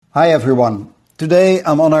Hi everyone. Today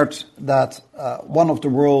I'm honored that one of the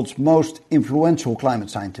world's most influential climate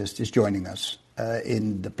scientists is joining us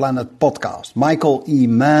in the Planet podcast. Michael E.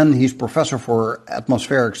 Mann, he's professor for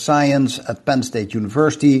atmospheric science at Penn State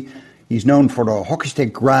University. He's known for the hockey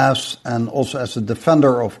stick graphs and also as a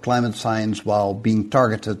defender of climate science while being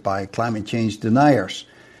targeted by climate change deniers.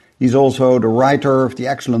 He's also the writer of the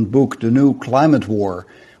excellent book, The New Climate War,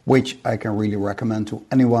 which I can really recommend to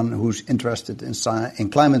anyone who's interested in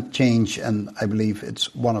climate change. And I believe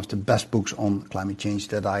it's one of the best books on climate change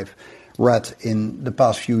that I've read in the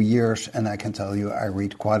past few years. And I can tell you, I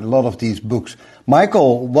read quite a lot of these books.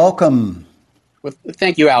 Michael, welcome. Well,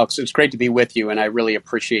 thank you, Alex. It's great to be with you, and I really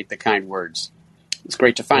appreciate the kind words. It's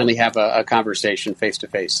great to finally have a conversation face to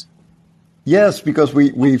face. Yes, because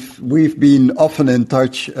we've been often in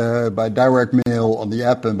touch by direct mail on the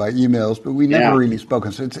app and by emails, but we never really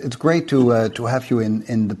spoken. So it's great to have you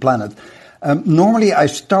in the Planet. Normally, I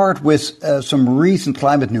start with some recent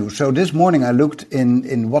climate news. So this morning, I looked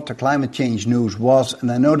in what the climate change news was,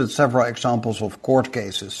 and I noted several examples of court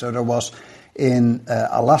cases. So there was in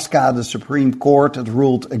Alaska, the Supreme Court had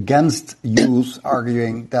ruled against use,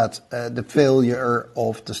 arguing that the failure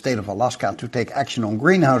of the state of Alaska to take action on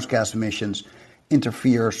greenhouse gas emissions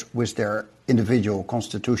interferes with their individual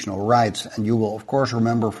constitutional rights. And you will, of course,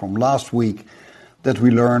 remember from last week that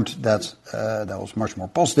we learned that that was much more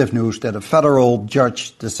positive news, that a federal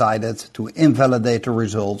judge decided to invalidate the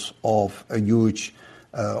results of a huge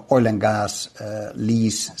oil and gas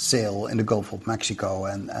lease sale in the Gulf of Mexico.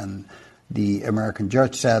 And the American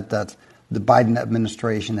judge said that the Biden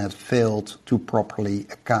administration had failed to properly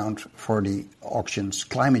account for the auction's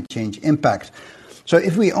climate change impact. So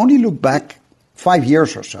if we only look back 5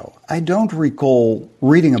 years or so, I don't recall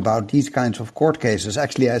reading about these kinds of court cases.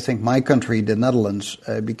 Actually, I think my country, the Netherlands,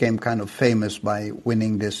 became kind of famous by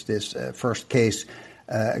winning this first case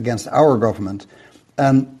against our government.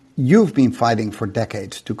 And you've been fighting for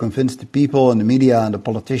decades to convince the people and the media and the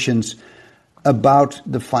politicians about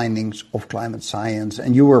the findings of climate science,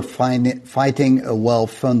 and you were fighting a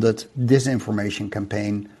well-funded disinformation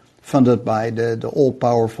campaign funded by the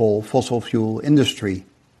all-powerful fossil fuel industry.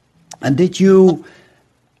 And did you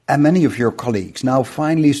and many of your colleagues now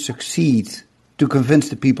finally succeed to convince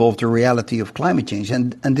the people of the reality of climate change?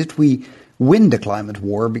 And did we win the climate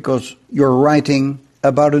war because you're writing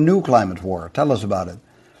about a new climate war? Tell us about it.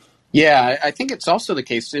 Yeah, I think it's also the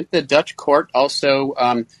case. The Dutch court also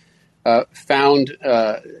found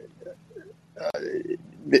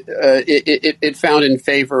it found in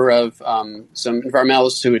favor of some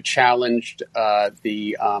environmentalists who had challenged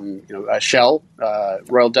Shell,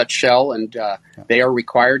 Royal Dutch Shell, and they are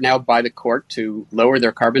required now by the court to lower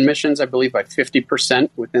their carbon emissions, I believe, by 50%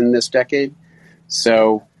 within this decade.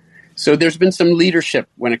 So there's been some leadership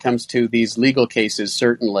when it comes to these legal cases,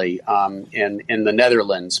 certainly in the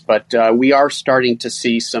Netherlands. But we are starting to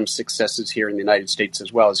see some successes here in the United States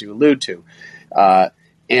as well, as you allude to.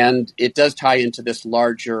 And it does tie into this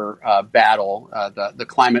larger battle, the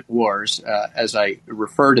climate wars, as I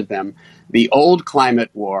refer to them. The old climate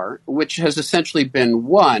war, which has essentially been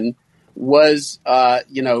won, was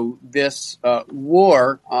this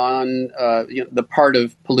war on the part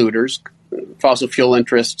of polluters, fossil fuel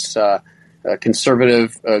interests,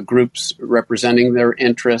 conservative groups representing their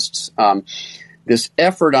interests, this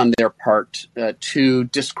effort on their part to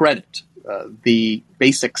discredit the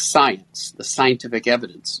basic science, the scientific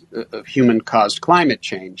evidence of human-caused climate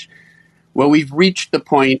change. Well, we've reached the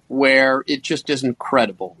point where it just isn't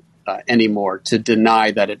credible anymore to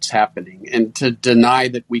deny that it's happening and to deny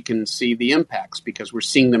that we can see the impacts, because we're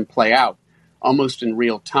seeing them play out almost in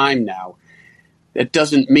real time now. It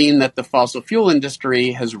doesn't mean that the fossil fuel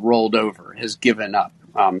industry has rolled over, has given up.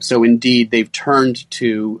 So indeed, they've turned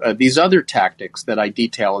to these other tactics that I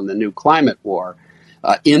detail in the New Climate War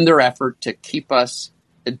in their effort to keep us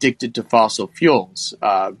addicted to fossil fuels.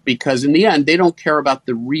 Because in the end, they don't care about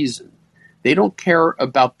the reason. They don't care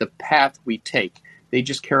about the path we take. They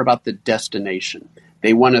just care about the destination.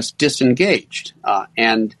 They want us disengaged,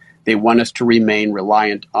 and they want us to remain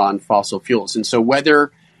reliant on fossil fuels. And so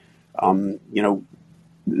whether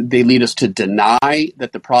they lead us to deny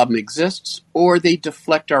that the problem exists, or they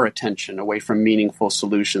deflect our attention away from meaningful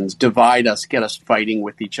solutions, divide us, get us fighting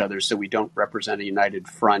with each other so we don't represent a united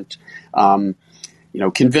front,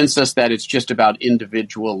 convince us that it's just about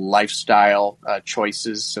individual lifestyle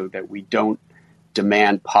choices so that we don't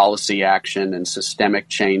demand policy action and systemic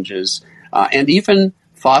changes, and even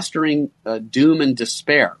fostering doom and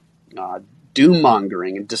despair,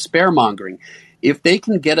 doom-mongering and despair-mongering. If they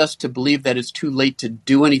can get us to believe that it's too late to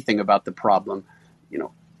do anything about the problem,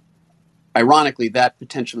 ironically, that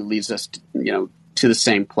potentially leads us, to the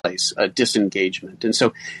same place, disengagement. And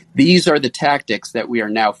so these are the tactics that we are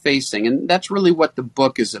now facing. And that's really what the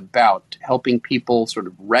book is about, helping people sort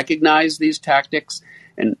of recognize these tactics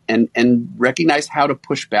and recognize how to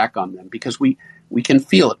push back on them, because we can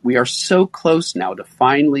feel it. We are so close now to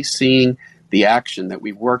finally seeing the action that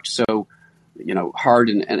we've worked so hard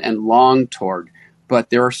and long toward. But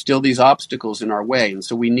there are still these obstacles in our way. And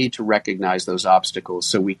so we need to recognize those obstacles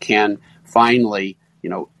so we can finally,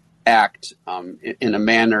 act in a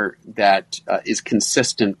manner that is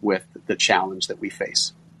consistent with the challenge that we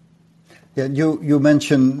face. Yeah, you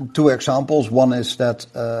mentioned two examples. One is that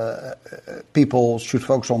people should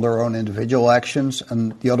focus on their own individual actions,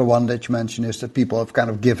 and the other one that you mentioned is that people have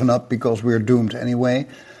kind of given up because we're doomed anyway.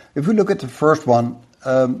 If we look at the first one,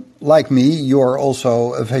 like me, you are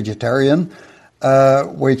also a vegetarian,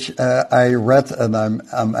 which I read, and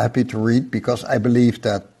I'm happy to read, because I believe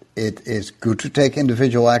that it is good to take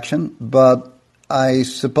individual action, but I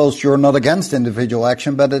suppose you're not against individual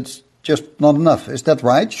action, but it's just not enough. Is that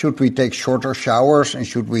right? Should we take shorter showers, and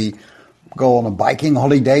should we go on a biking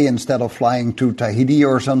holiday instead of flying to Tahiti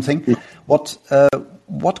or something?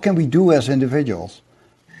 What can we do as individuals?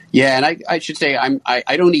 Yeah, and I should say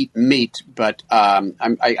I don't eat meat, but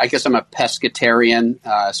I guess I'm a pescatarian,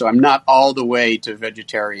 so I'm not all the way to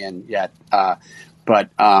vegetarian yet.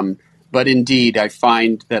 But indeed, I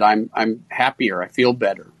find that I'm happier. I feel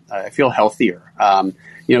better. I feel healthier.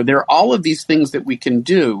 There are all of these things that we can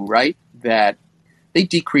do, right? That they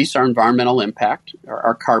decrease our environmental impact,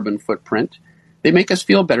 our carbon footprint. They make us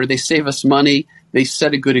feel better. They save us money. They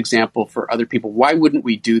set a good example for other people. Why wouldn't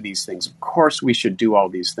we do these things? Of course we should do all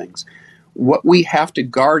these things. What we have to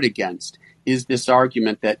guard against is this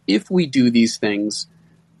argument that if we do these things,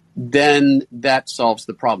 then that solves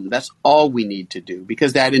the problem. That's all we need to do,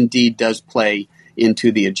 because that indeed does play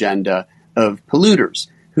into the agenda of polluters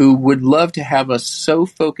who would love to have us so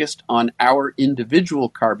focused on our individual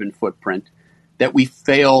carbon footprint that we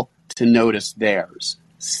fail to notice theirs.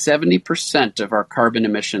 70% of our carbon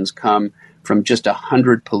emissions come from just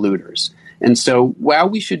 100 polluters. And so while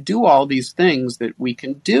we should do all these things that we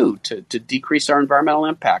can do to decrease our environmental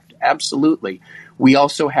impact, absolutely, we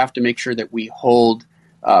also have to make sure that we hold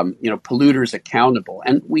polluters accountable,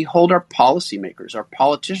 and we hold our policymakers, our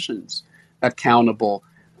politicians accountable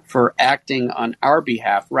for acting on our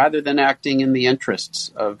behalf rather than acting in the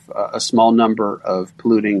interests of a small number of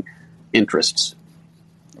polluting interests.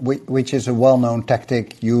 Which is a well-known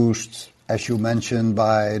tactic used, as you mentioned,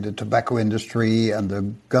 by the tobacco industry and the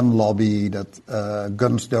gun lobby, that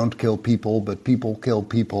guns don't kill people, but people kill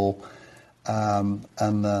people. You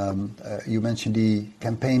mentioned the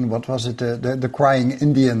campaign, what was it, the Crying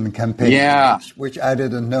Indian campaign, yeah. which I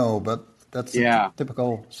didn't know, but that's a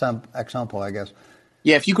typical example, I guess.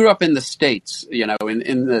 Yeah, if you grew up in the States, in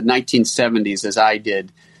the 1970s, as I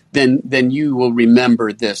did, then you will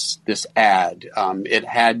remember this ad. It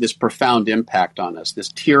had this profound impact on us.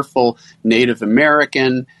 This tearful Native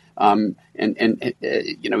American, was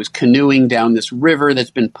canoeing down this river that's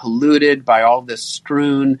been polluted by all this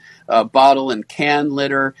strewn bottle and can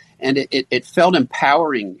litter, and it felt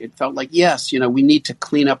empowering. It felt like, yes, we need to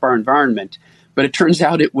clean up our environment. But it turns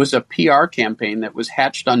out it was a PR campaign that was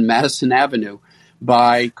hatched on Madison Avenue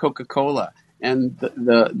by Coca-Cola. And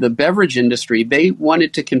the beverage industry, they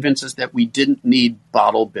wanted to convince us that we didn't need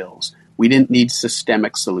bottle bills. We didn't need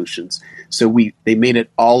systemic solutions. So they made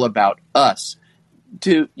it all about us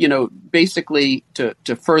to, basically to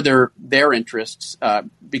further their interests,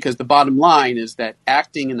 because the bottom line is that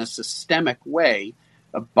acting in a systemic way,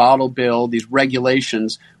 a bottle bill, these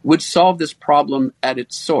regulations, would solve this problem at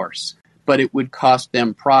its source, but it would cost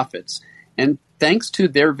them profits. And thanks to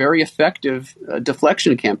their very effective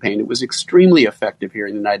deflection campaign, it was extremely effective here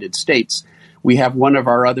in the United States. We have one of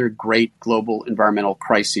our other great global environmental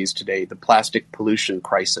crises today, the plastic pollution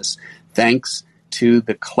crisis, thanks to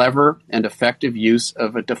the clever and effective use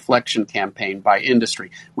of a deflection campaign by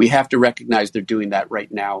industry. We have to recognize they're doing that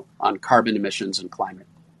right now on carbon emissions and climate.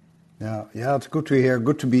 Yeah, it's good to hear,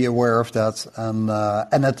 good to be aware of that, and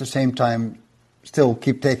at the same time, still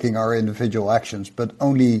keep taking our individual actions, but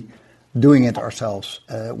only doing it ourselves.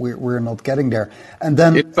 We're not getting there. And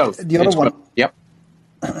then the other one, yep.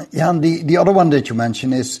 Yeah, and the other one that you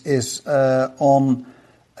mentioned is on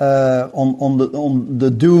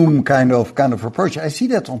the doom kind of approach. I see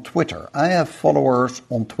that on Twitter. I have followers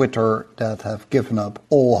on Twitter that have given up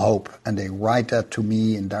all hope, and they write that to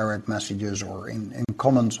me in direct messages or in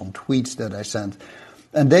comments on tweets that I send.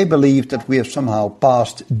 And they believe that we have somehow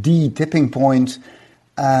passed the tipping point,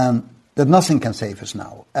 and that nothing can save us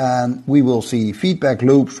now. And we will see feedback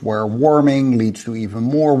loops where warming leads to even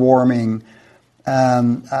more warming.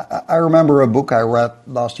 I remember a book I read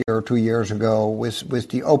last year or 2 years ago with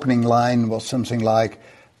the opening line was something like,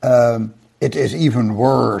 "It is even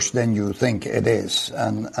worse than you think it is,"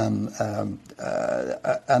 and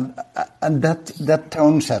that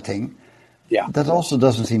tone setting, that also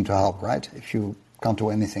doesn't seem to help, right? If you can't do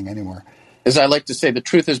anything anymore. As I like to say, the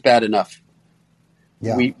truth is bad enough.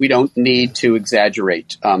 Yeah. We don't need to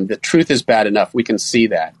exaggerate. The truth is bad enough. We can see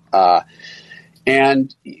that.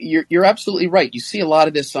 And you're absolutely right. You see a lot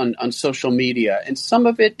of this on social media, and some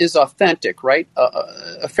of it is authentic, right?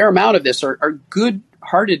 A fair amount of this are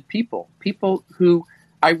good-hearted people who,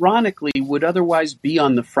 ironically, would otherwise be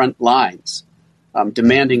on the front lines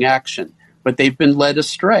demanding action. But they've been led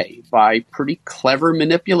astray by pretty clever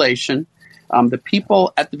manipulation. The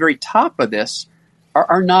people at the very top of this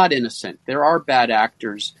are not innocent. There are bad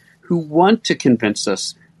actors who want to convince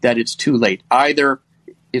us that it's too late. Either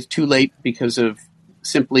it's too late because of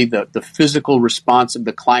simply the physical response of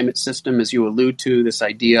the climate system, as you allude to, this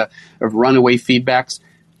idea of runaway feedbacks.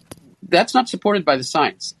 That's not supported by the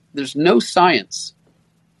science. There's no science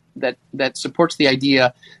that supports the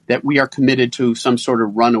idea that we are committed to some sort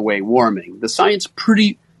of runaway warming. The science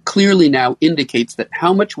pretty clearly now indicates that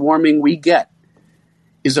how much warming we get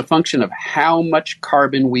is a function of how much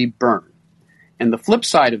carbon we burn. And the flip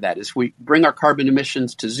side of that is we bring our carbon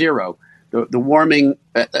emissions to zero, the warming,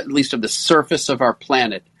 at least of the surface of our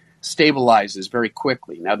planet, stabilizes very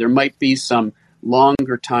quickly. Now, there might be some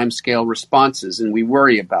longer timescale responses, and we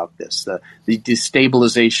worry about this, the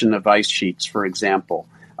destabilization of ice sheets, for example.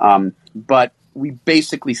 But we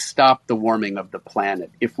basically stop the warming of the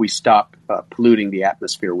planet if we stop polluting the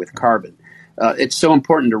atmosphere with carbon. It's so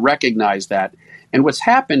important to recognize that. And what's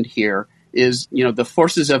happened here is, the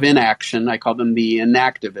forces of inaction, I call them the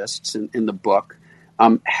inactivists in the book,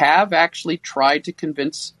 have actually tried to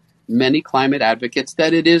convince many climate advocates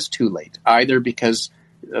that it is too late, either because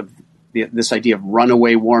of this idea of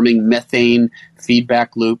runaway warming, methane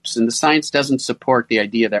feedback loops, and the science doesn't support the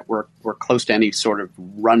idea that we're close to any sort of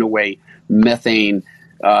runaway methane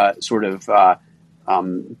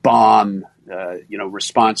bomb,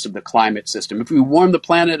 response of the climate system. If we warm the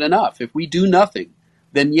planet enough, if we do nothing,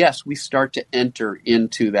 then yes, we start to enter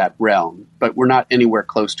into that realm. But we're not anywhere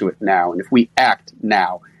close to it now. And if we act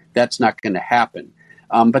now, that's not going to happen.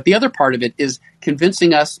 But the other part of it is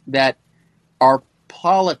convincing us that our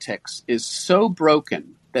politics is so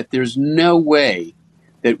broken that there's no way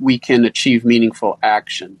that we can achieve meaningful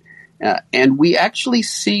action. And we actually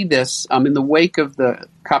see this in the wake of the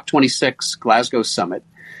COP26 Glasgow summit.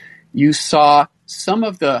 You saw some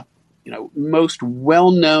of the most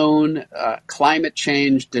well-known climate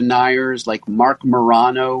change deniers like Mark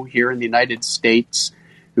Morano here in the United States,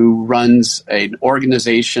 who runs an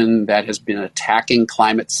organization that has been attacking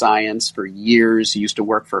climate science for years. He used to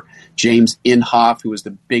work for James Inhofe, who was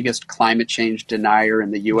the biggest climate change denier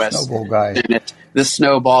in the U.S. Snowball guy. The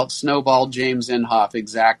snowball James Inhofe,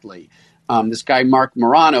 exactly. This guy, Mark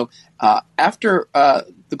Morano, after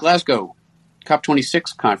the Glasgow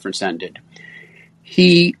COP26 conference ended,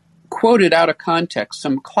 he quoted out of context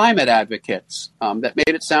some climate advocates that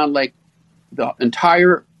made it sound like the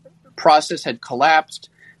entire process had collapsed,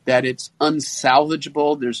 that it's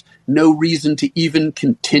unsalvageable. There's no reason to even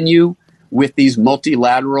continue with these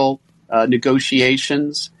multilateral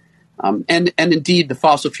negotiations. And indeed, the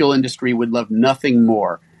fossil fuel industry would love nothing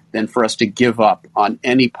more than for us to give up on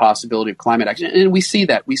any possibility of climate action. And we see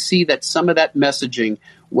that. We see that some of that messaging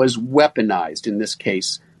was weaponized in this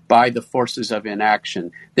case by the forces of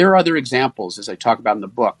inaction. There are other examples, as I talk about in the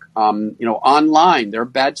book. Online, there are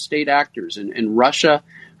bad state actors. In Russia,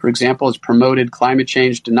 for example, has promoted climate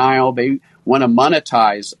change denial. They want to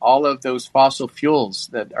monetize all of those fossil fuels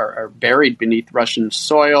that are buried beneath Russian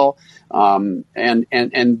soil.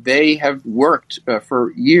 And they have worked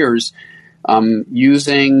for years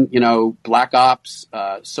using, black ops,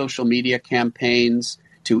 social media campaigns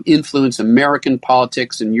to influence American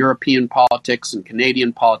politics and European politics and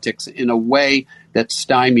Canadian politics in a way that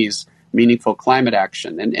stymies meaningful climate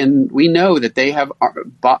action. And we know that they have,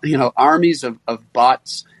 armies of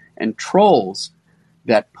bots and trolls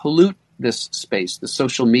that pollute this space, the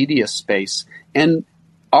social media space, and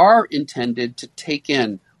are intended to take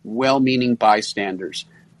in well-meaning bystanders.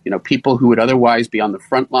 People who would otherwise be on the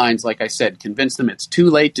front lines, like I said, convince them it's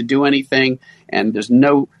too late to do anything and there's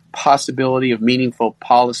no possibility of meaningful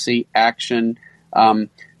policy action.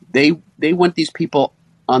 They want these people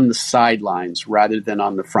on the sidelines rather than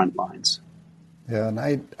on the front lines. Yeah,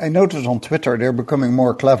 and I noticed on Twitter they're becoming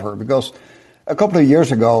more clever because a couple of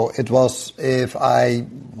years ago, it was if I,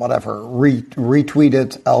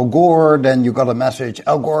 retweeted Al Gore, then you got a message,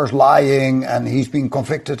 Al Gore's lying and he's been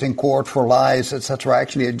convicted in court for lies, etc.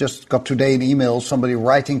 Actually, I just got today an email, somebody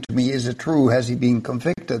writing to me, is it true? Has he been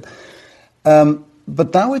convicted?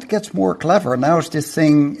 But now it gets more clever. Now it's this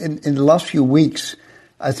thing, in the last few weeks,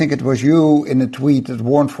 I think it was you in a tweet that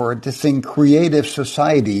warned for it, this thing, Creative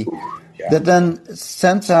Society, that then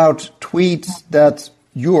sends out tweets that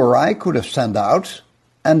you or I could have sent out,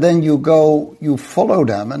 and then you follow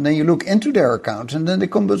them, and then you look into their accounts, and then they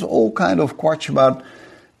come with all kind of quatch about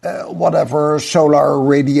solar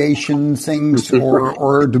radiation things,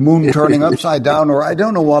 or the moon turning upside down, or I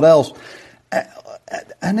don't know what else.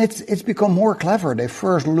 And it's become more clever. They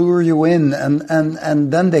first lure you in,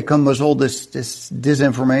 and then they come with all this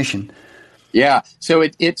disinformation. Yeah, so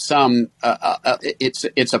it's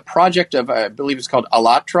a project of, I believe it's called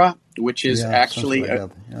ALLATRA, which is actually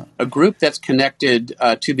a group that's connected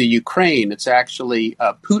to the Ukraine. It's actually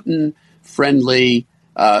Putin-friendly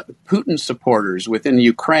Putin supporters within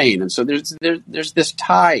Ukraine, and so there's this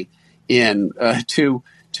tie in to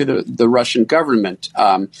the Russian government.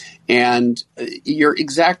 And you're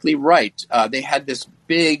exactly right. They had this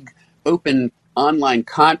big open online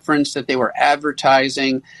conference that they were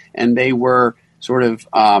advertising, and they were sort of,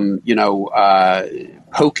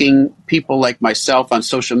 poking people like myself on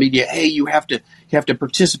social media. Hey, you have to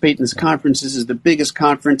participate in this conference. This is the biggest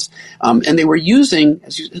conference. And they were using,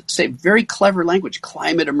 as you say, very clever language: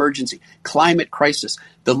 climate emergency, climate crisis,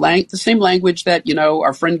 the same language that,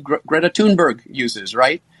 our friend Greta Thunberg uses,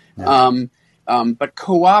 right? Yeah. But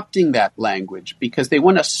co-opting that language because they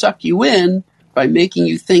want to suck you in by making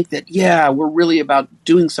you think that, we're really about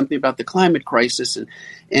doing something about the climate crisis.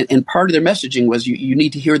 And part of their messaging was you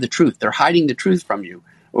need to hear the truth. They're hiding the truth from you.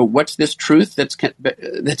 Or what's this truth that's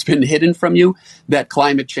been hidden from you? That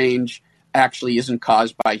climate change actually isn't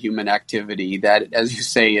caused by human activity, that, as you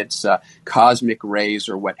say, it's cosmic rays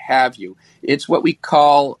or what have you. It's what we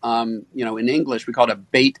call, in English, we call it a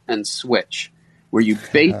bait and switch, where you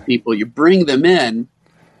bait people, you bring them in,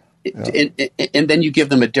 and then you give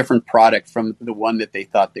them a different product from the one that they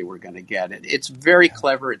thought they were going to get. It's very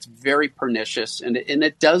clever. It's very pernicious, and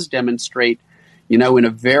it does demonstrate, in a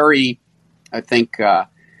very, I think,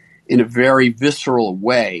 in a very visceral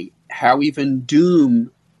way, how even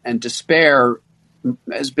doom and despair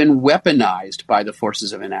has been weaponized by the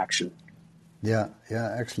forces of inaction. Yeah,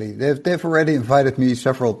 actually, they've already invited me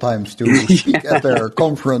several times to speak at their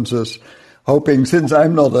conferences. Hoping, since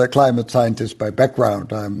I'm not a climate scientist by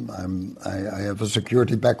background, I have a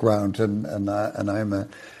security background, and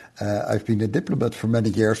I've been a diplomat for many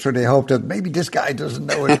years. So they hope that maybe this guy doesn't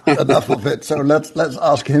know enough of it. So let's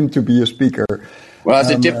ask him to be a speaker. Well,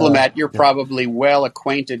 as a diplomat, you're probably well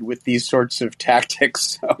acquainted with these sorts of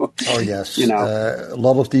tactics. So, oh yes, a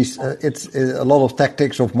lot of these. A lot of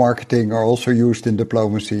tactics of marketing are also used in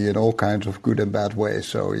diplomacy in all kinds of good and bad ways.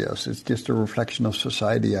 So yes, it's just a reflection of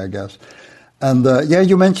society, I guess. And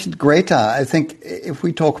you mentioned Greta. I think if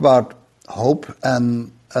we talk about hope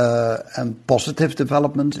and positive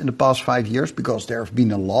development in the past 5 years, because there have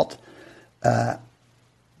been a lot,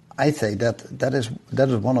 I say that is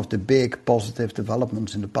one of the big positive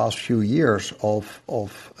developments in the past few years of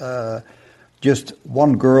just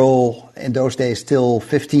one girl in those days, still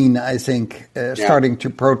 15, I think, starting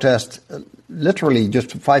to protest, literally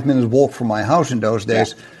just a 5 minutes walk from my house in those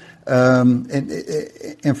days. Yeah.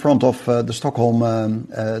 In front of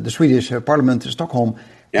the Swedish Parliament in Stockholm,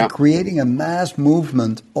 and creating a mass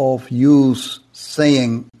movement of youth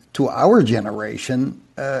saying to our generation,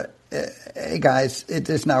 hey guys, it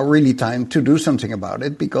is now really time to do something about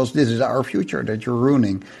it, because this is our future that you're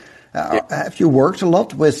ruining. Have you worked a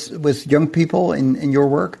lot with young people in your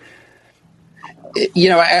work?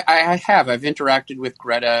 I have. I've interacted with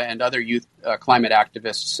Greta and other youth climate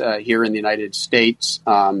activists here in the United States.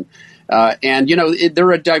 And,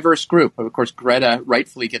 they're a diverse group. Of course, Greta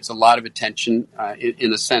rightfully gets a lot of attention.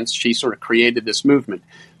 In a sense, she sort of created this movement.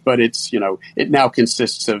 But it's, it now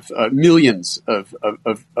consists of millions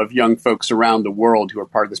of young folks around the world who are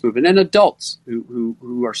part of this movement, and adults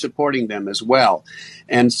who are supporting them as well.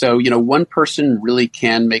 And so, one person really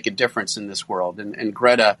can make a difference in this world. And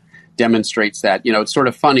Greta demonstrates that. It's sort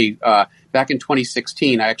of funny. Back in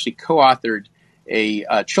 2016, I actually co-authored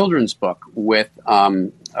a children's book with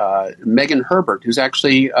Megan Herbert, who's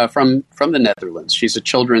actually from the Netherlands. She's a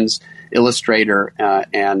children's illustrator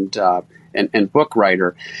and book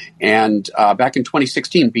writer. And back in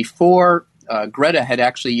 2016, before Greta had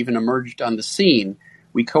actually even emerged on the scene,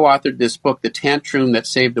 we co-authored this book, The Tantrum That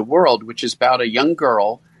Saved the World, which is about a young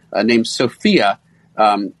girl named Sophia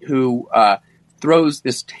who throws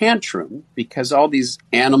this tantrum because all these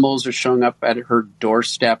animals are showing up at her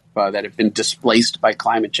doorstep that have been displaced by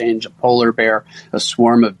climate change, a polar bear, a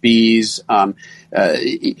swarm of bees.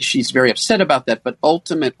 She's very upset about that, but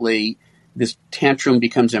ultimately this tantrum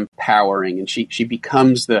becomes empowering, and she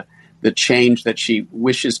becomes the change that she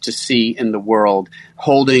wishes to see in the world,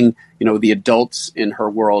 holding, the adults in her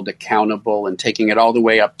world accountable and taking it all the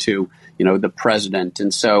way up to, the president.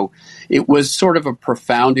 And so it was sort of a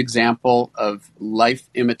profound example of life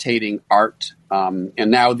imitating art. And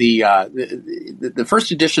now the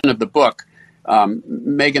first edition of the book,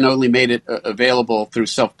 Megan only made it available through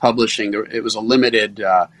self-publishing. It was a limited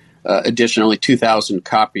edition, only 2,000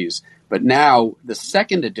 copies. But now the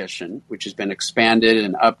second edition, which has been expanded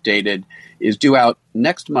and updated, is due out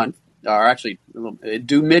next month, or actually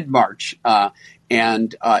due mid-March.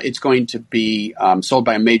 And it's going to be sold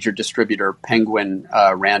by a major distributor, Penguin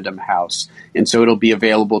Random House. And so it'll be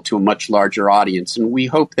available to a much larger audience. And we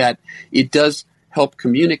hope that it does help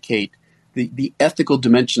communicate the ethical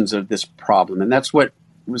dimensions of this problem. And that's what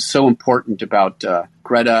was so important about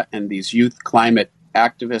Greta and these youth climate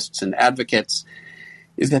activists and advocates,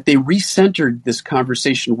 is that they recentered this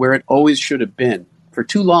conversation where it always should have been. For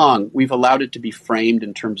too long, we've allowed it to be framed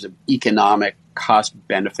in terms of economic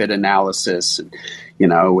cost-benefit analysis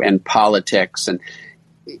and politics. And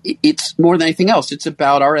it's more than anything else. It's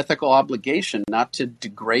about our ethical obligation not to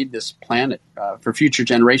degrade this planet for future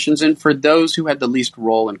generations and for those who had the least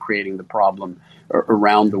role in creating the problem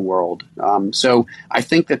around the world. So I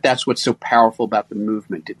think that that's what's so powerful about the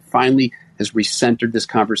movement. It finally has recentered this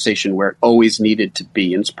conversation where it always needed to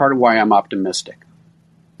be. And it's part of why I'm optimistic.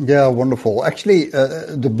 Yeah, wonderful. Actually,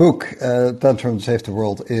 the book, Tantrum to Save the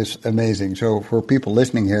World, is amazing. So for people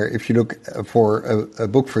listening here, if you look for a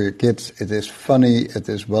book for your kids, it is funny, it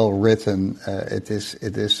is well written, it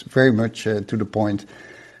is very much to the point.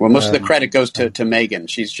 Well, most of the credit goes to Megan.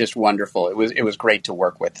 She's just wonderful. It was great to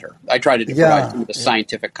work with her. I tried to provide some of the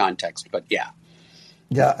scientific context, but yeah.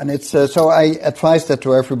 Yeah, and it's so I advise that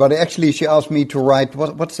to everybody. Actually, she asked me to write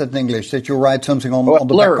what's that in English? That you write something on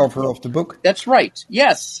the back cover of the book. That's right.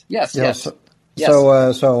 Yes.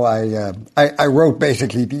 So I wrote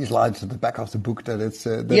basically these lines at the back of the book.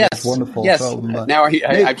 It's wonderful. Yes. So, now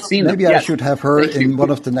I've seen them. Maybe I should have her in one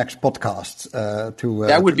of the next podcasts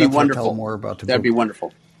that would be Tell wonderful. more about the book. That'd be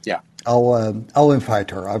wonderful. Yeah. I'll invite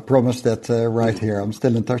her. I promise that right here. I'm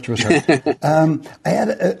still in touch with her. I had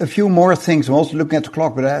a few more things. I'm also looking at the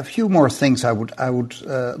clock, but I have a few more things I would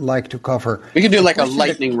like to cover. We can do like a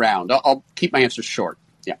lightning round. I'll keep my answers short.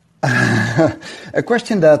 Yeah. A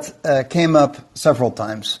question that came up several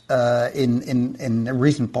times in a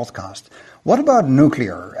recent podcast. What about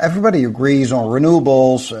nuclear? Everybody agrees on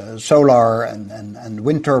renewables, solar and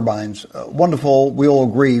wind turbines. Wonderful. We all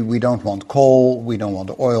agree we don't want coal, we don't want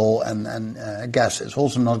oil, and gas is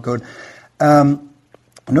also not good.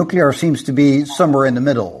 Nuclear seems to be somewhere in the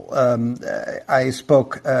middle. I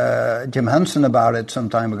spoke Jim Hansen about it some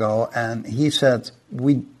time ago, and he said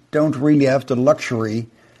we don't really have the luxury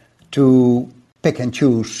to pick and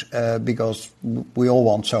choose because we all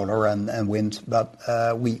want solar and wind, but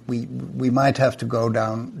we might have to go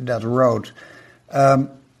down that road.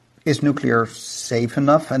 Is nuclear safe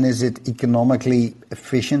enough, and is it economically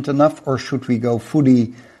efficient enough, or should we go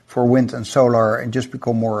fully for wind and solar and just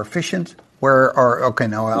become more efficient?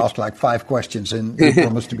 Now I asked like 5 questions and you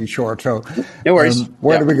promised to be short, so no worries.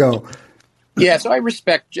 Where do we go? Yeah, so I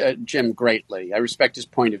respect Jim greatly. I respect his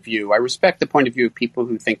point of view. I respect the point of view of people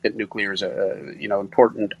who think that nuclear is a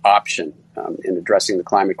important option in addressing the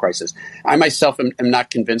climate crisis. I myself am not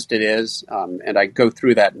convinced it is, and I go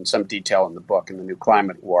through that in some detail in the book, in the New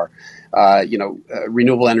Climate War.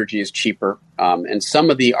 Renewable energy is cheaper, and some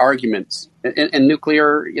of the arguments, and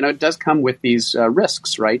nuclear, it does come with these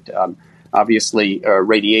risks, right? Obviously,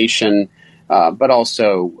 radiation. But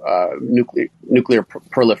also nuclear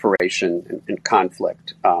proliferation and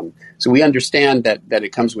conflict. So we understand that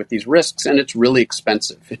it comes with these risks, and it's really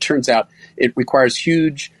expensive. It turns out it requires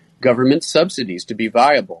huge government subsidies to be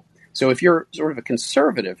viable. So if you're sort of a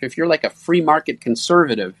conservative, if you're like a free market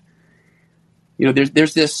conservative,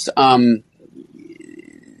 there's this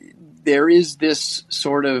there is this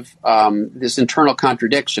sort of this internal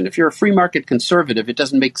contradiction. If you're a free market conservative, it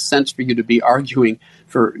doesn't make sense for you to be arguing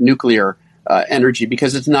for nuclear energy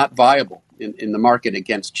because it's not viable in the market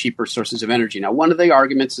against cheaper sources of energy. Now, one of the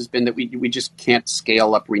arguments has been that we just can't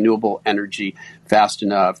scale up renewable energy fast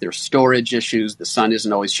enough. There's storage issues. The sun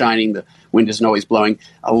isn't always shining. The wind isn't always blowing.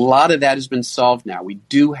 A lot of that has been solved now. We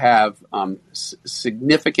do have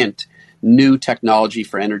significant new technology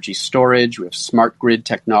for energy storage. We have smart grid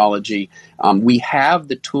technology. We have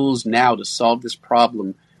the tools now to solve this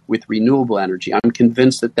problem with renewable energy. I'm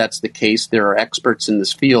convinced that that's the case. There are experts in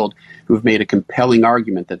this field who have made a compelling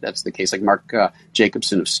argument that that's the case, like Mark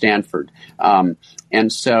Jacobson of Stanford.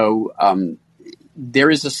 And so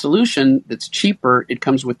there is a solution that's cheaper. It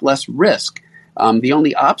comes with less risk. The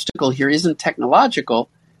only obstacle here isn't technological.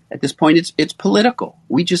 At this point, it's political.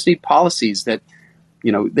 We just need policies that,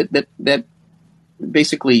 that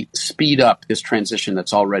basically speed up this transition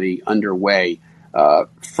that's already underway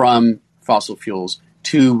from fossil fuels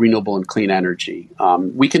to renewable and clean energy.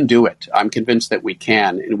 We can do it. I'm convinced that we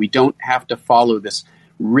can, and we don't have to follow this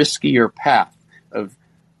riskier path of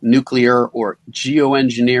nuclear or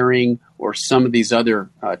geoengineering or some of these other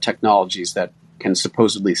technologies that can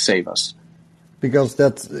supposedly save us. Because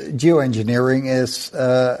that geoengineering is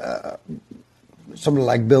somebody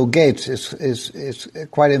like Bill Gates is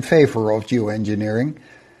quite in favor of geoengineering.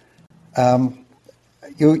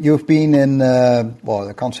 You've been in,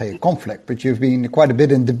 I can't say a conflict, but you've been quite a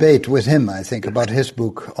bit in debate with him, I think, about his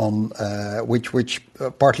book on which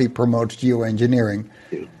partly promotes geoengineering.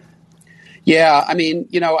 Yeah, I mean,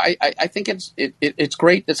 I think it's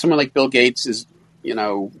great that someone like Bill Gates is,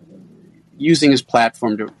 using his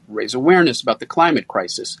platform to raise awareness about the climate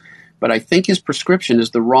crisis. But I think his prescription is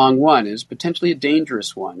the wrong one. It is potentially a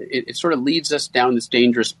dangerous one. It sort of leads us down this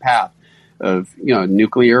dangerous path of,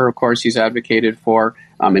 nuclear, of course, he's advocated for,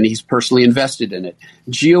 and he's personally invested in it.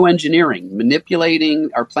 Geoengineering, manipulating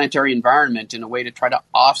our planetary environment in a way to try to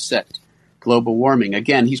offset global warming.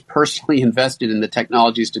 Again, he's personally invested in the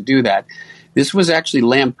technologies to do that. This was actually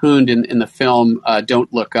lampooned in the film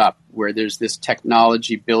Don't Look Up, where there's this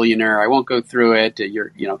technology billionaire. I won't go through it.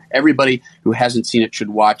 Everybody who hasn't seen it should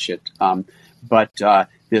watch it. But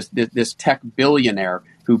this tech billionaire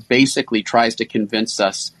who basically tries to convince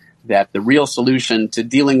us that the real solution to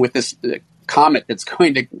dealing with this comet that's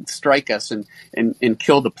going to strike us and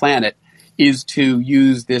kill the planet is to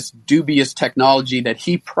use this dubious technology that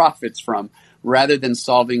he profits from rather than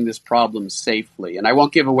solving this problem safely. And I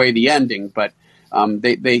won't give away the ending, but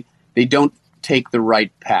they don't take the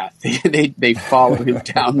right path. They follow him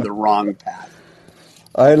down the wrong path.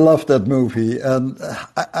 I love that movie, and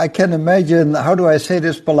I can imagine. How do I say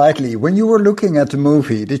this politely? When you were looking at the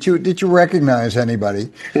movie, did you recognize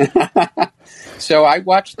anybody? So I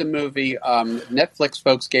watched the movie. Netflix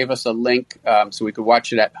folks gave us a link so we could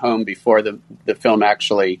watch it at home before the film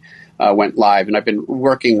actually went live, and I've been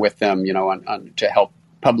working with them, on to help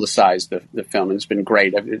publicize the film, and it's been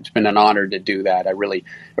great. It's been an honor to do that. I really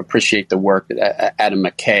appreciate the work that Adam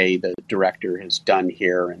McKay, the director, has done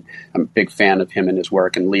here, and I'm a big fan of him and his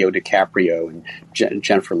work, and Leo DiCaprio and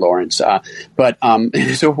Jennifer Lawrence.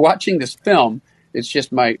 So watching this film, it's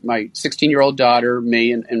just my 16-year-old daughter,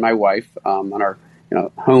 me, and my wife on our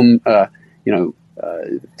home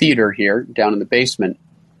theater here down in the basement,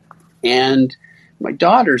 and my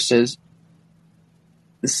daughter says,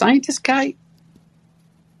 "The scientist guy,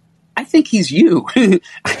 I think he's you."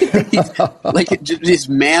 I think he's, like his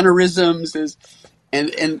mannerisms,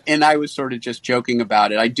 and I was sort of just joking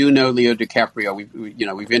about it. I do know Leo DiCaprio.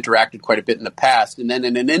 We've interacted quite a bit in the past, and then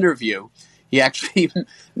in an interview, he actually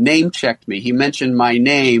name checked me. He mentioned my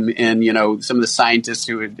name and some of the scientists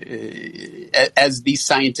who had, as the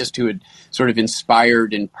scientist who had sort of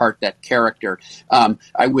inspired in part that character.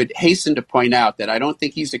 I would hasten to point out that I don't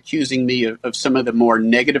think he's accusing me of some of the more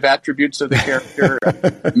negative attributes of the character,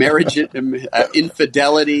 marriage,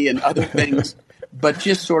 infidelity, and other things, but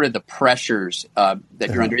just sort of the pressures that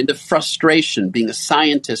you're under and the frustration being a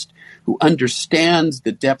scientist who understands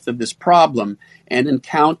the depth of this problem and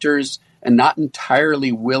encounters a not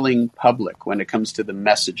entirely willing public when it comes to the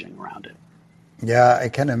messaging around it. Yeah, I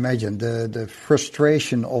can imagine the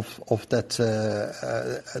frustration of that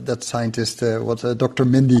scientist. Dr.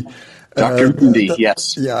 Mindy? Dr. Mindy,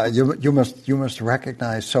 yes. Yeah, you must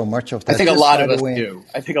recognize so much of that. I think a lot of us do.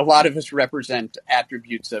 I think a lot of us represent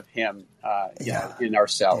attributes of him, in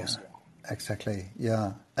ourselves. Yeah, exactly.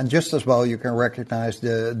 Yeah, and just as well, you can recognize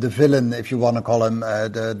the villain, if you want to call him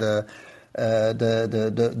the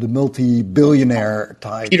multi-billionaire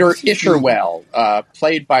type. Peter Isherwell,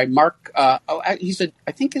 played by Mark.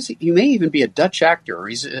 He may even be a Dutch actor. Or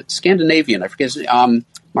he's a Scandinavian. I forget his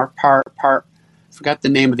Mark Parr. Forgot the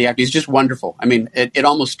name of the actor. He's just wonderful. I mean, it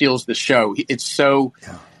almost steals the show. It's so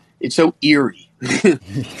eerie.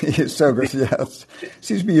 He's so good. Yes,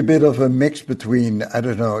 seems to be a bit of a mix between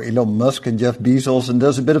Elon Musk and Jeff Bezos, and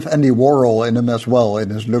there's a bit of Andy Warhol in him as well in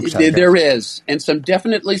his looks. There is, and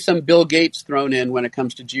definitely some Bill Gates thrown in when it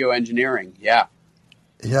comes to geoengineering. Yeah.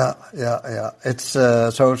 It's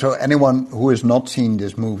so anyone who has not seen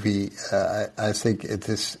this movie, I think it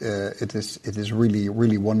is really,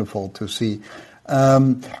 really wonderful to see.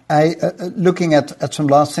 Looking at some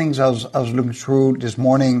last things I was looking through this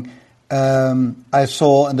morning. I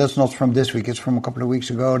saw, and that's not from this week; it's from a couple of weeks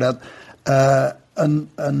ago, that the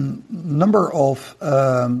number of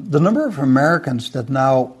Americans that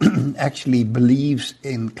now actually believes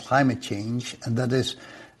in climate change, and that is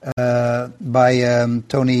by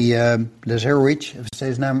Tony Lazarowicz, if I say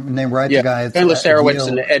his name right, the guy at Tony Lazarowicz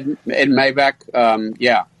Yale. and Ed Maybach.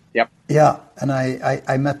 Yep. Yeah, and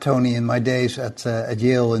I met Tony in my days at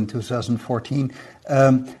Yale in 2014.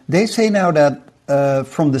 They say now that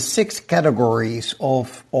from the 6 categories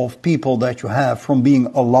of people that you have, from being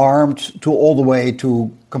alarmed to all the way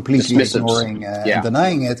to completely ignoring and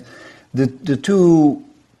denying it, the 2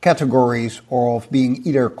 categories of being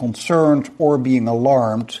either concerned or being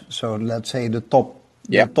alarmed. So let's say the top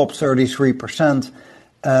 33%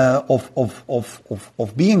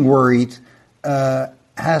 of being worried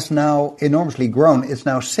has now enormously grown. It's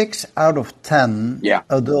now 6 out of 10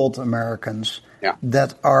 adult Americans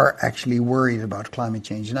that are actually worried about climate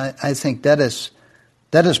change, and I think that is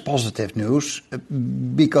positive news,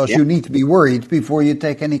 because you need to be worried before you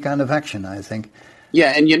take any kind of action, I think.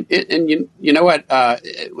 Yeah, and you know what?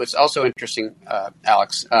 It was also interesting,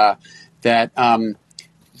 Alex, that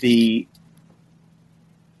the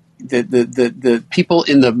people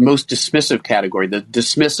in the most dismissive category, the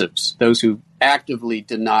dismissives, those who actively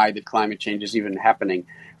deny that climate change is even happening,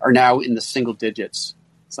 are now in the single digits.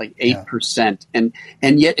 It's like 8%, and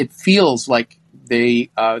yet it feels like they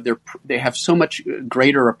have so much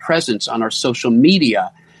greater a presence on our social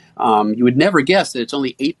media. You would never guess that it's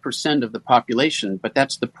only 8% of the population, but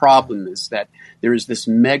that's the problem, is that there is this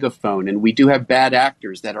megaphone, and we do have bad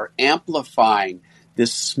actors that are amplifying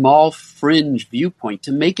this small fringe viewpoint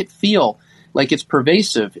to make it feel like it's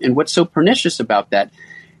pervasive. And what's so pernicious about that,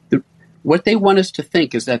 what they want us to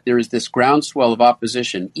think is that there is this groundswell of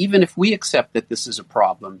opposition, even if we accept that this is a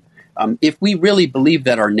problem. If we really believe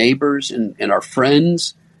that our neighbors and our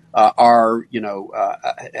friends bear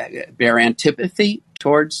antipathy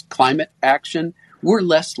towards climate action, we're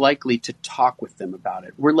less likely to talk with them about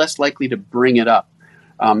it. We're less likely to bring it up.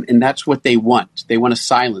 And that's what they want. They want to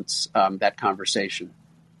silence that conversation.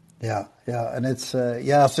 Yeah, and it's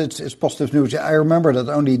positive news. I remember that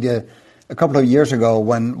only a couple of years ago,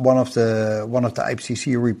 when one of the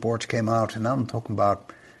IPCC reports came out, and I'm talking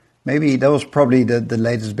about, maybe that was probably the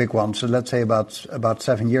latest big one. So let's say about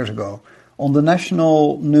 7 years ago, on the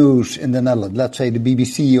national news in the Netherlands, let's say the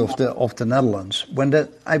BBC of the Netherlands, when the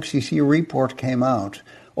IPCC report came out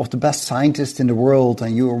of the best scientists in the world,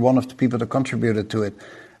 and you were one of the people that contributed to it,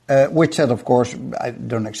 which said, of course, I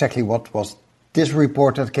don't know exactly what was this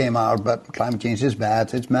report that came out, but climate change is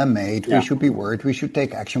bad, it's man-made, we should be worried, we should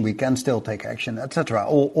take action, we can still take action, etc.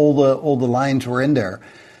 All the lines were in there.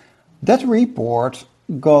 That report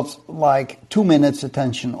got like 2 minutes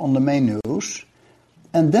attention on the main news,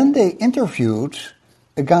 and then they interviewed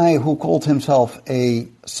a guy who called himself a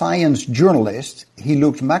science journalist. He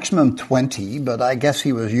looked maximum 20, but I guess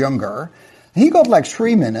he was younger. He got like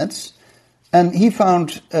 3 minutes, and he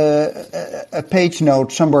found a page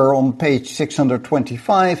note somewhere on page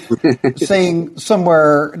 625 saying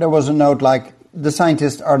somewhere there was a note like, the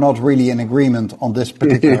scientists are not really in agreement on this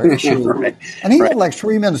particular issue. Right. And he had like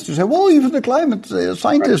 3 minutes to say, well, even the climate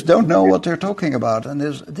scientists don't know what they're talking about. And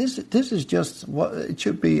this is just what it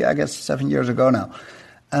should be, I guess, 7 years ago now.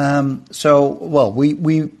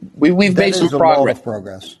 We've made some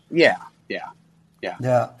progress. Yeah.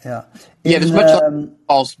 There's much less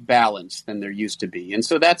false balance than there used to be, and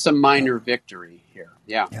so that's a minor victory here.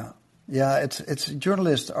 It's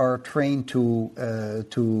journalists are trained to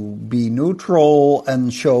be neutral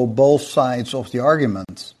and show both sides of the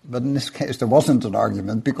argument. But in this case, there wasn't an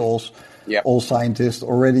argument, because all scientists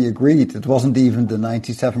already agreed. It wasn't even the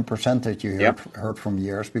 97% that you heard from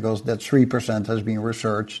years, because that 3% has been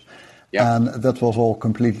researched, and that was all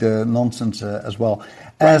completely nonsense as well.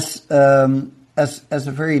 Right. As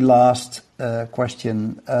a very last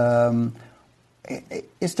question.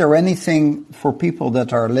 Is there anything for people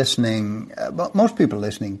that are listening? Most people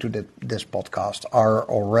listening to this podcast are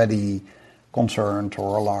already concerned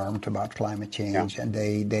or alarmed about climate change, and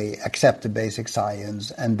they accept the basic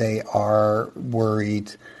science, and they are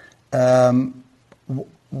worried.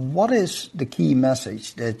 What is the key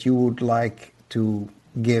message that you would like to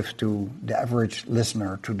give to the average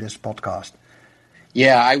listener to this podcast?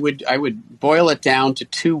 Yeah, I would boil it down to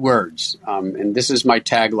 2 words, and this is my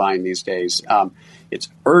tagline these days. It's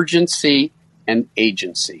urgency and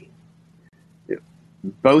agency.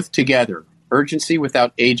 Both together. Urgency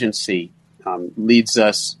without agency leads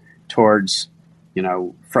us towards,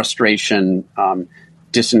 frustration,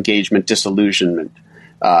 disengagement, disillusionment.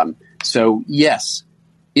 So yes,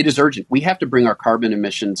 it is urgent. We have to bring our carbon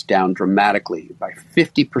emissions down dramatically by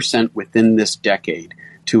 50% within this decade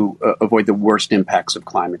to avoid the worst impacts of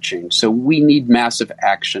climate change. So we need massive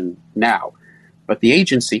action now. But the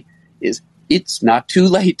agency it's not too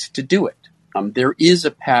late to do it. There is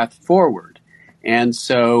a path forward. And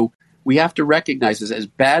so we have to recognize as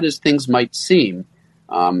bad as things might seem,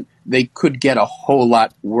 they could get a whole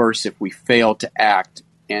lot worse if we fail to act.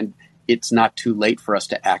 And it's not too late for us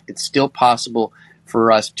to act. It's still possible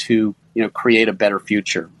for us to, create a better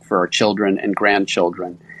future for our children and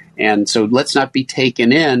grandchildren. And so let's not be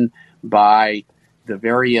taken in by the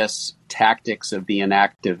various tactics of the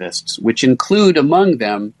inactivists, which include among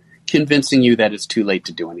them convincing you that it's too late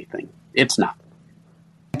to do anything. It's not.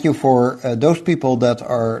 Thank you for those people that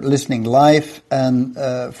are listening live, and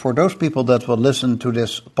for those people that will listen to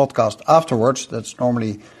this podcast afterwards. That's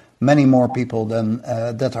normally many more people than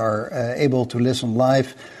that are able to listen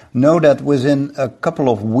live. Know that within a couple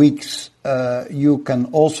of weeks you can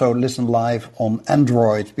also listen live on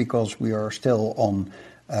Android, because we are still on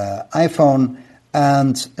iPhone.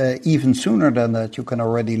 And even sooner than that, you can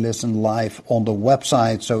already listen live on the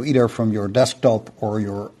website. So either from your desktop or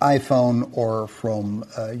your iPhone or from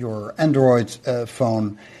your Android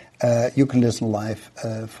phone, you can listen live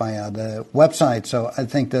via the website. So I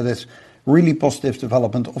think that is really positive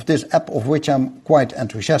development of this app, of which I'm quite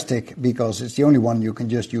enthusiastic, because it's the only one you can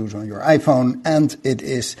just use on your iPhone, and it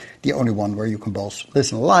is the only one where you can both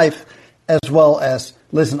listen live as well as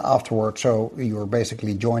listen afterwards. So you're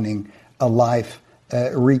basically joining a live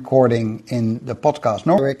recording in the podcast.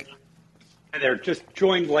 No, Rick? Hi there. Just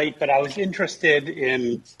joined late, but I was interested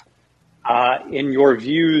in your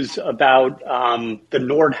views about the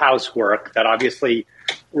Nordhaus work that obviously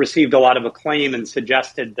received a lot of acclaim and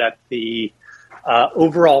suggested that the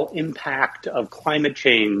overall impact of climate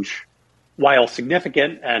change, while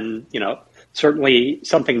significant and certainly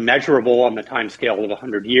something measurable on the timescale of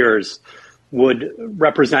 100 years, would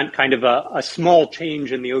represent kind of a small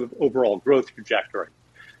change in the overall growth trajectory.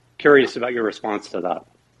 Curious about your response to that.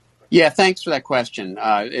 Yeah, thanks for that question.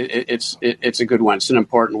 It's a good one. It's an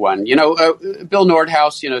important one. Bill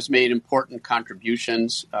Nordhaus, has made important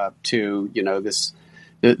contributions to this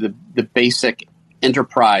the basic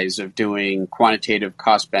enterprise of doing quantitative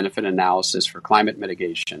cost-benefit analysis for climate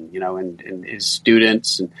mitigation. And his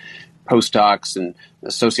students and postdocs and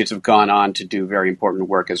associates have gone on to do very important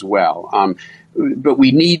work as well. But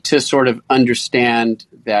we need to sort of understand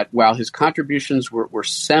that while his contributions were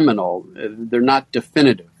seminal, they're not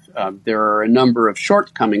definitive. There are a number of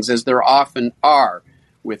shortcomings, as there often are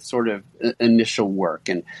with sort of initial work.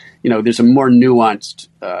 And, there's a more nuanced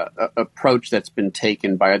approach that's been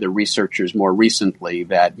taken by other researchers more recently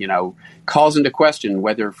that, calls into question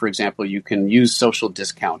whether, for example, you can use social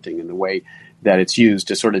discounting in the way that it's used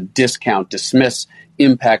to sort of dismiss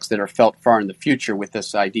impacts that are felt far in the future, with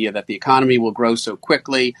this idea that the economy will grow so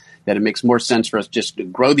quickly that it makes more sense for us just to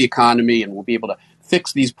grow the economy and we'll be able to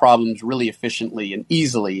fix these problems really efficiently and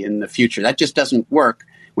easily in the future. That just doesn't work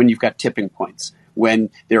when you've got tipping points,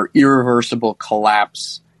 when there are irreversible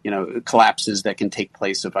collapses that can take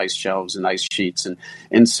place of ice shelves and ice sheets.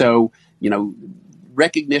 And so,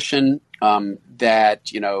 recognition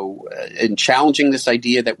that, in challenging this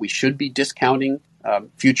idea that we should be discounting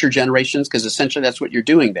future generations, because essentially that's what you're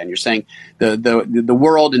doing then. You're saying the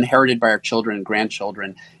world inherited by our children and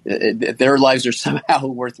grandchildren, their lives are somehow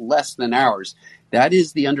worth less than ours. That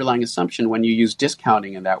is the underlying assumption when you use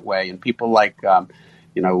discounting in that way. And people like,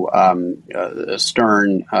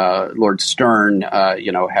 Stern, Lord Stern,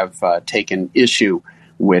 have taken issue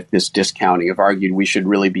with this discounting, have argued we should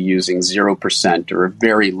really be using 0% or a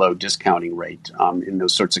very low discounting rate in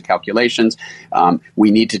those sorts of calculations.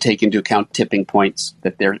 We need to take into account tipping points,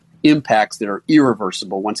 that they're impacts that are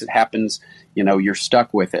irreversible. Once it happens, you're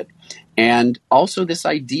stuck with it. And also this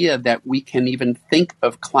idea that we can even think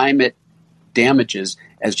of climate damages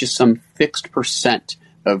as just some fixed percent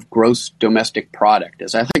of gross domestic product.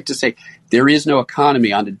 As I like to say, there is no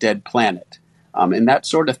economy on a dead planet. And that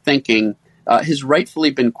sort of thinking has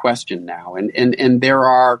rightfully been questioned now. And there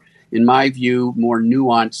are, in my view, more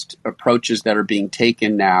nuanced approaches that are being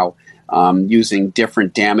taken now, using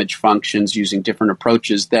different damage functions, using different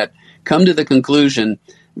approaches that come to the conclusion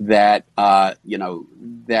that,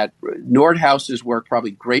 that Nordhaus's work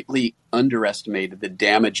probably greatly underestimated the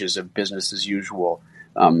damages of business as usual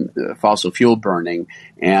fossil fuel burning,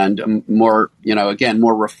 and more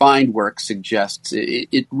refined work suggests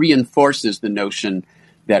it reinforces the notion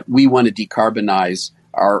that we want to decarbonize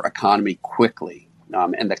our economy quickly,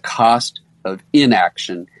 and the cost of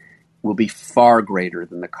inaction will be far greater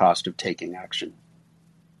than the cost of taking action.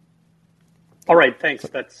 All right, thanks.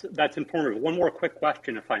 That's informative. One more quick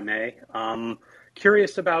question, if I may.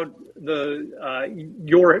 Curious about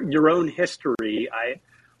your own history.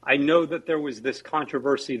 I know that there was this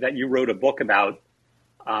controversy that you wrote a book about,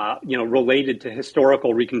 related to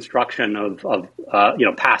historical reconstruction of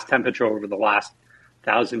past temperature over the last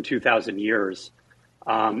 2,000 years,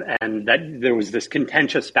 and that there was this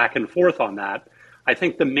contentious back and forth on that. I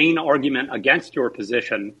think the main argument against your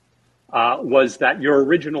position was that your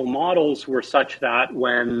original models were such that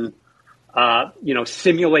when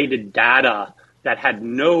simulated data that had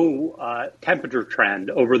no temperature trend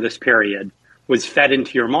over this period was fed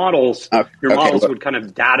into your models, models would kind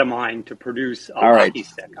of data mine to produce a hockey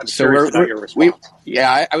stick. I'm curious about your response.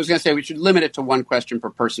 I was going to say we should limit it to one question per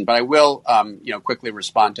person, but I will, quickly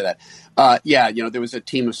respond to that. There was a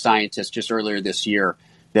team of scientists just earlier this year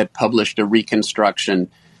that published a reconstruction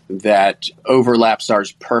that overlaps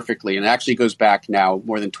ours perfectly, and actually goes back now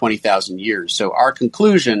more than 20,000 years. So our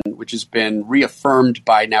conclusion, which has been reaffirmed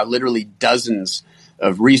by now literally dozens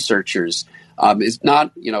of researchers, is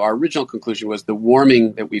not, our original conclusion was the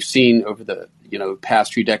warming that we've seen over the,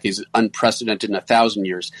 past few decades is unprecedented in 1,000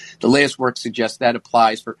 years. The latest work suggests that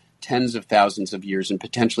applies for tens of thousands of years and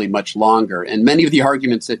potentially much longer. And many of the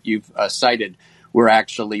arguments that you've cited were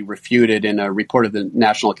actually refuted in a report of the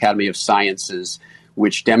National Academy of Sciences,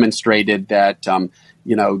 which demonstrated that,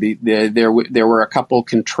 there were a couple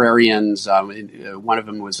contrarians. One of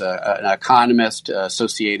them was an economist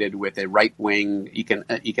associated with a right-wing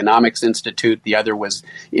economics institute. The other was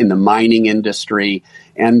in the mining industry,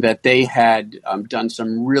 and that they had done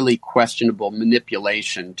some really questionable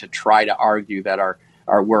manipulation to try to argue that our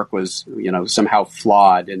work was, somehow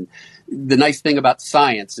flawed. And the nice thing about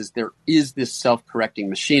science is there is this self-correcting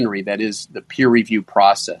machinery that is the peer review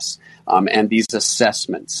process and these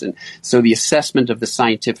assessments. And so the assessment of the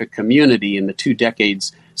scientific community in the 2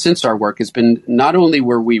 decades since our work has been not only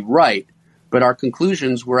were we right, but our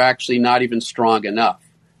conclusions were actually not even strong enough.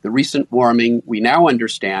 The recent warming, we now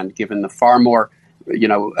understand, given the far more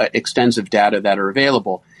extensive data that are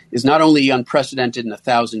available, is not only unprecedented in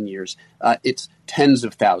 1,000 years, it's tens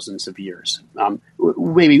of thousands of years.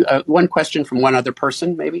 Maybe one question from one other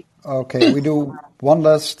person, maybe? Okay, we do one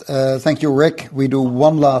last, thank you, Rick. We do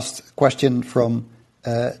one last question from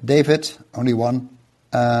David, only one.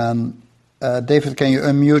 David, can you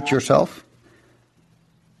unmute yourself?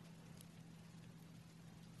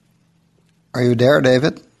 Are you there,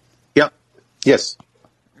 David? Yeah. Yes.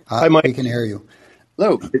 Hi, Mike. We can hear you.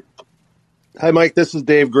 Hello. Hi, Mike. This is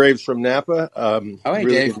Dave Graves from Napa. Hi,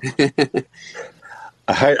 Dave.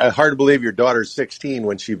 Hard to believe your daughter's 16.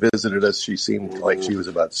 When she visited us, she seemed like she was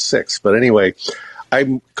about 6. But anyway,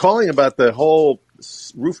 I'm calling about the whole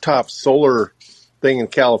rooftop solar thing in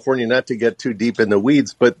California, not to get too deep in the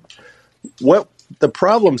weeds, but one of the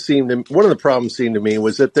problems seemed to me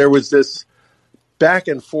was that there was this back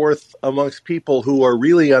and forth amongst people who are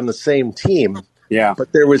really on the same team. Yeah.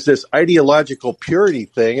 But there was this ideological purity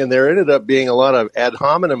thing, and there ended up being a lot of ad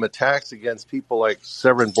hominem attacks against people like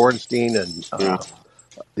Severin Bornstein and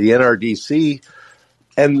the NRDC.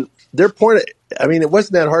 And their point, it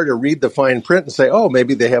wasn't that hard to read the fine print and say, oh,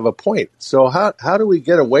 maybe they have a point. So how do we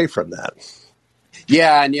get away from that?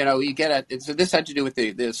 Yeah, and you get it. So this had to do with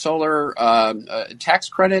the solar tax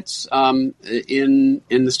credits in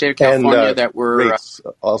the state of California and, that were rates,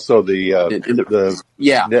 also the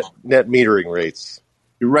net metering rates.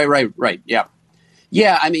 Right. Yeah.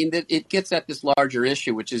 It gets at this larger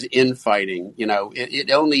issue, which is infighting.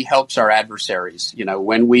 It only helps our adversaries.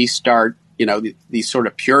 When we start, these sort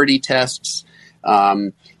of purity tests.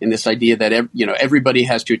 And this idea that everybody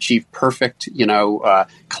has to achieve perfect,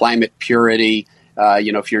 climate purity.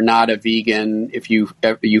 If you're not a vegan, if you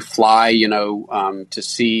fly, to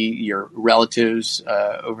see your relatives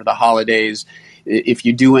over the holidays, if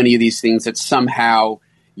you do any of these things, that somehow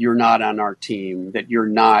you're not on our team, that you're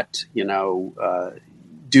not,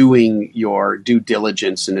 doing your due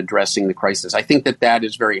diligence in addressing the crisis. I think that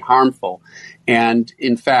is very harmful. And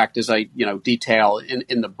in fact, as I, detail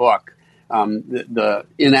in the book, the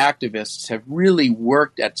inactivists have really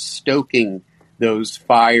worked at stoking those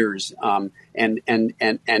fires and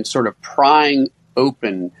sort of prying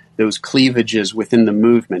open those cleavages within the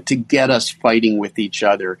movement to get us fighting with each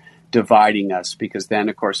other, dividing us, because then,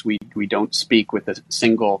 of course, we don't speak with a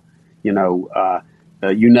single, a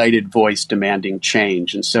united voice demanding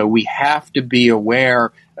change. And so we have to be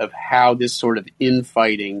aware of how this sort of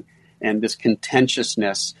infighting and this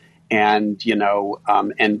contentiousness and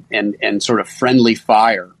sort of friendly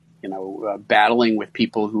fire, battling with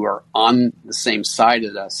people who are on the same side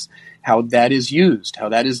as us, how that is used, how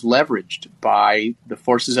that is leveraged by the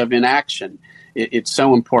forces of inaction. it's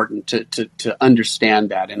so important to understand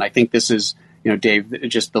that. And I think this is, Dave,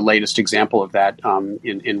 just the latest example of that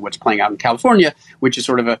in what's playing out in California, which is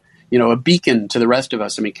sort of a beacon to the rest of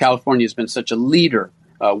us. I mean, California has been such a leader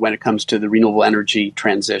when it comes to the renewable energy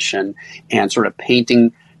transition and sort of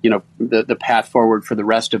painting, the path forward for the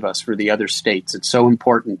rest of us, for the other states. It's so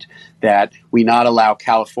important that we not allow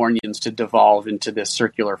Californians to devolve into this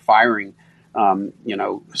circular firing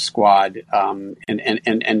squad,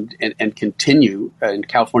 and continue. And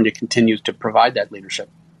California continues to provide that leadership.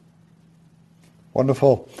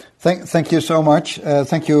 Wonderful. Thank you so much.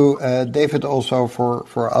 Thank you, David, also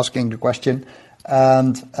for asking the question.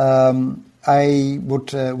 And I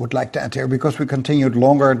would like to enter because we continued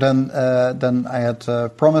longer than I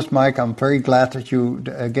had promised, Mike. I'm very glad that you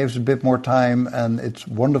gave us a bit more time, and it's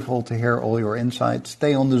wonderful to hear all your insights.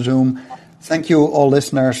 Stay on the Zoom. Thank you, all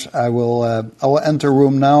listeners. I will end the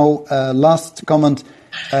room now. Last comment.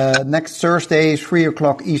 Next Thursday,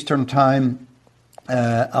 3:00 Eastern Time.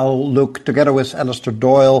 I'll look together with Alistair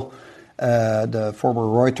Doyle, the former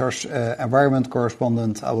Reuters environment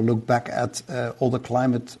correspondent. I will look back at all the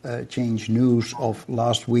climate change news of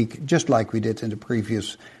last week, just like we did in the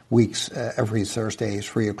previous weeks. Every Thursday,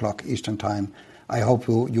 3:00 Eastern Time. I hope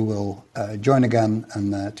you will join again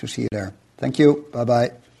and to see you there. Thank you.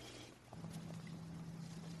 Bye-bye.